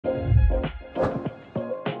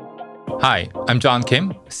Hi, I'm John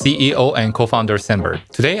Kim, CEO and co-founder of Sendbird.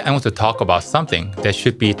 Today, I want to talk about something that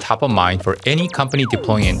should be top of mind for any company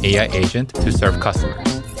deploying an AI agent to serve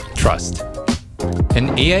customers: trust.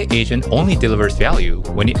 An AI agent only delivers value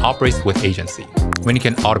when it operates with agency, when it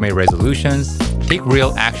can automate resolutions, take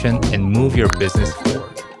real action, and move your business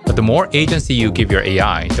forward. But the more agency you give your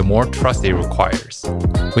AI, the more trust it requires.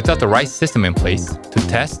 Without the right system in place to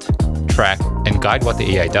test, track, and guide what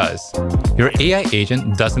the AI does, your AI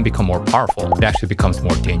agent doesn't become more powerful, it actually becomes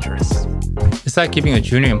more dangerous. It's like giving a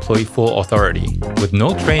junior employee full authority with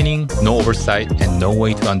no training, no oversight, and no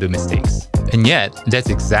way to undo mistakes. And yet, that's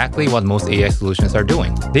exactly what most AI solutions are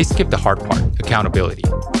doing. They skip the hard part, accountability.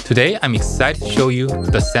 Today, I'm excited to show you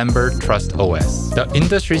the Sendbird Trust OS, the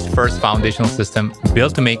industry's first foundational system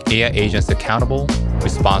built to make AI agents accountable,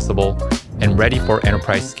 responsible, and ready for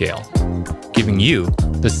enterprise scale, giving you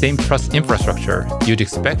the same trust infrastructure you'd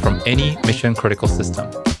expect from any mission-critical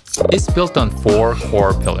system. It's built on 4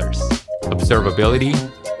 core pillars: observability,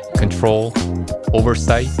 control,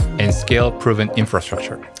 oversight, and scale-proven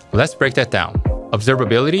infrastructure. Let's break that down.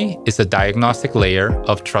 Observability is a diagnostic layer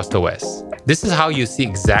of Trust OS. This is how you see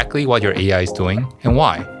exactly what your AI is doing and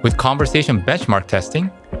why. With conversation benchmark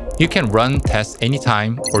testing, you can run tests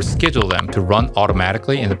anytime or schedule them to run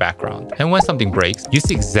automatically in the background. And when something breaks, you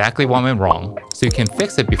see exactly what went wrong, so you can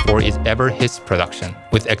fix it before it ever hits production.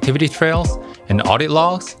 With activity trails and audit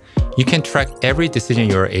logs, you can track every decision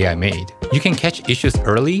your AI made. You can catch issues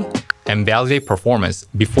early and validate performance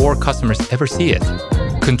before customers ever see it.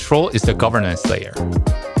 Control is the governance layer.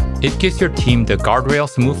 It gives your team the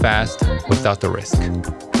guardrails to move fast without the risk.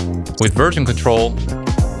 With version control,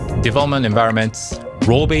 development environments,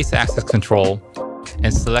 role-based access control,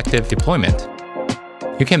 and selective deployment,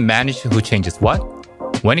 you can manage who changes what,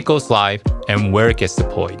 when it goes live, and where it gets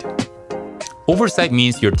deployed. Oversight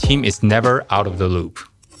means your team is never out of the loop.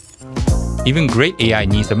 Even great AI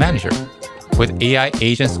needs a manager. With AI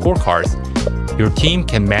agent scorecards, your team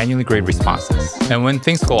can manually grade responses. And when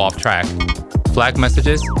things go off track, flag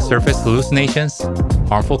messages surface hallucinations,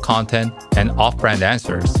 harmful content, and off-brand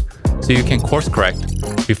answers, so you can course correct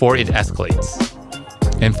before it escalates.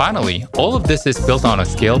 And finally, all of this is built on a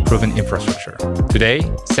scale-proven infrastructure. Today,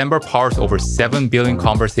 Sendbird powers over 7 billion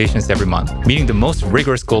conversations every month, meeting the most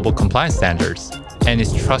rigorous global compliance standards, and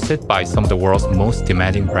is trusted by some of the world's most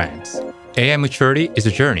demanding brands. AI maturity is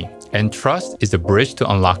a journey, and trust is the bridge to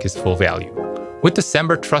unlock its full value. With the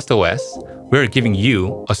Sendbird Trust OS, we're giving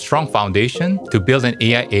you a strong foundation to build an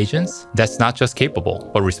AI agent that's not just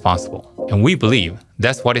capable, but responsible. And we believe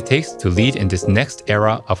that's what it takes to lead in this next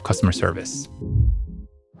era of customer service.